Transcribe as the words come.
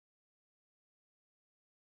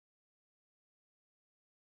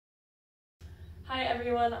Hi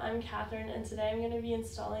everyone, I'm Catherine and today I'm going to be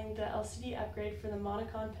installing the LCD upgrade for the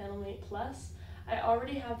Modicon Panelmate Plus. I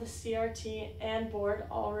already have the CRT and board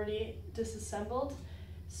already disassembled,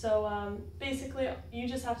 so basically you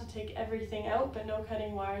just have to take everything out but no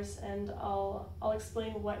cutting wires, and I'll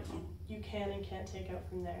explain what you can and can't take out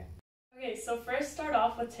from there. Okay, so first start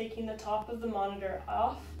off with taking the top of the monitor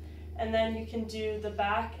off, and then you can do the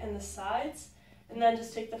back and the sides, and then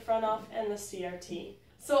just take the front off and the CRT.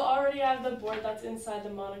 So already I have the board that's inside the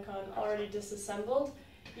Modicon already disassembled.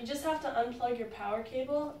 You just have to unplug your power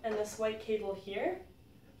cable and this white cable here,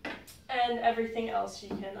 and everything else you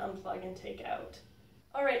can unplug and take out.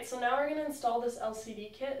 Alright, so now we're going to install this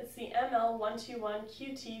LCD kit. It's the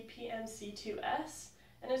ML121QT-PMC2S,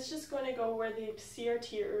 and it's just going to go where the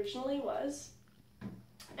CRT originally was,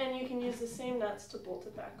 and you can use the same nuts to bolt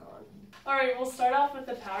it back on. Alright, we'll start off with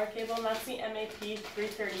the power cable, and that's the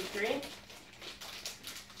MAP333.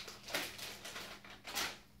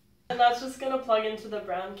 And that's just going to plug into the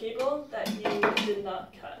brown cable that you did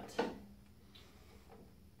not cut.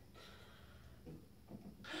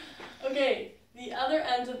 Okay, the other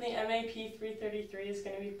end of the MAP333 is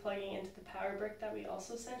going to be plugging into the power brick that we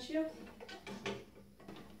also sent you.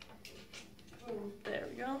 There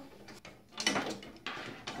we go.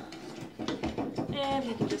 And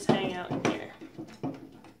you can just hang out in here.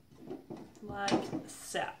 Like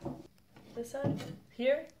so. This end?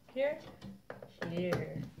 Here, here,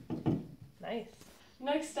 here. Nice.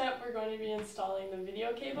 Next step, we're going to be installing the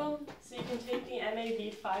video cable. So you can take the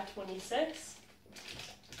MAV526,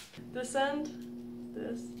 this end,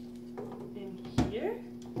 this, in here,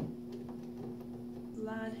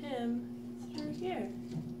 slide him through here.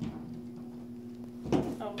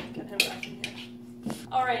 Oh, get him back in here.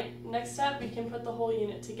 Alright, next step, we can put the whole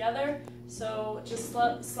unit together. So just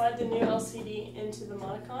slide the new LCD into the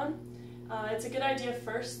Modicon. It's a good idea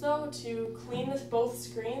first, though, to clean both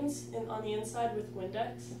screens on the inside with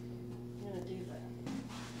Windex. I'm going to do that.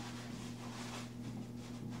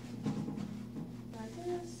 Like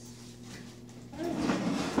this.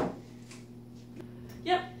 Right.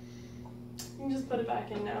 Yep. You can just put it back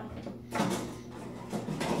in now.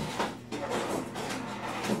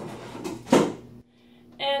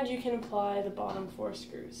 And you can apply the bottom 4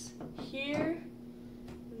 screws. Here,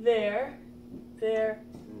 there, there,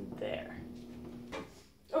 and there.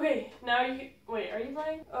 Okay, now you can, wait, are you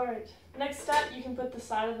playing? Alright, next step, you can put the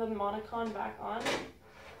side of the Modicon back on.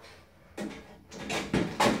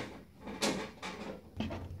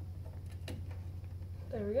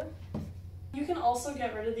 There we go. You can also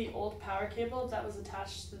get rid of the old power cable that was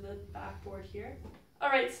attached to the backboard here.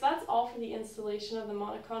 Alright, so that's all for the installation of the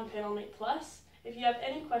Modicon Panelmate Plus. If you have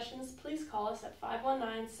any questions, please call us at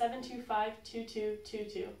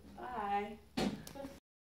 519-725-2222. Bye!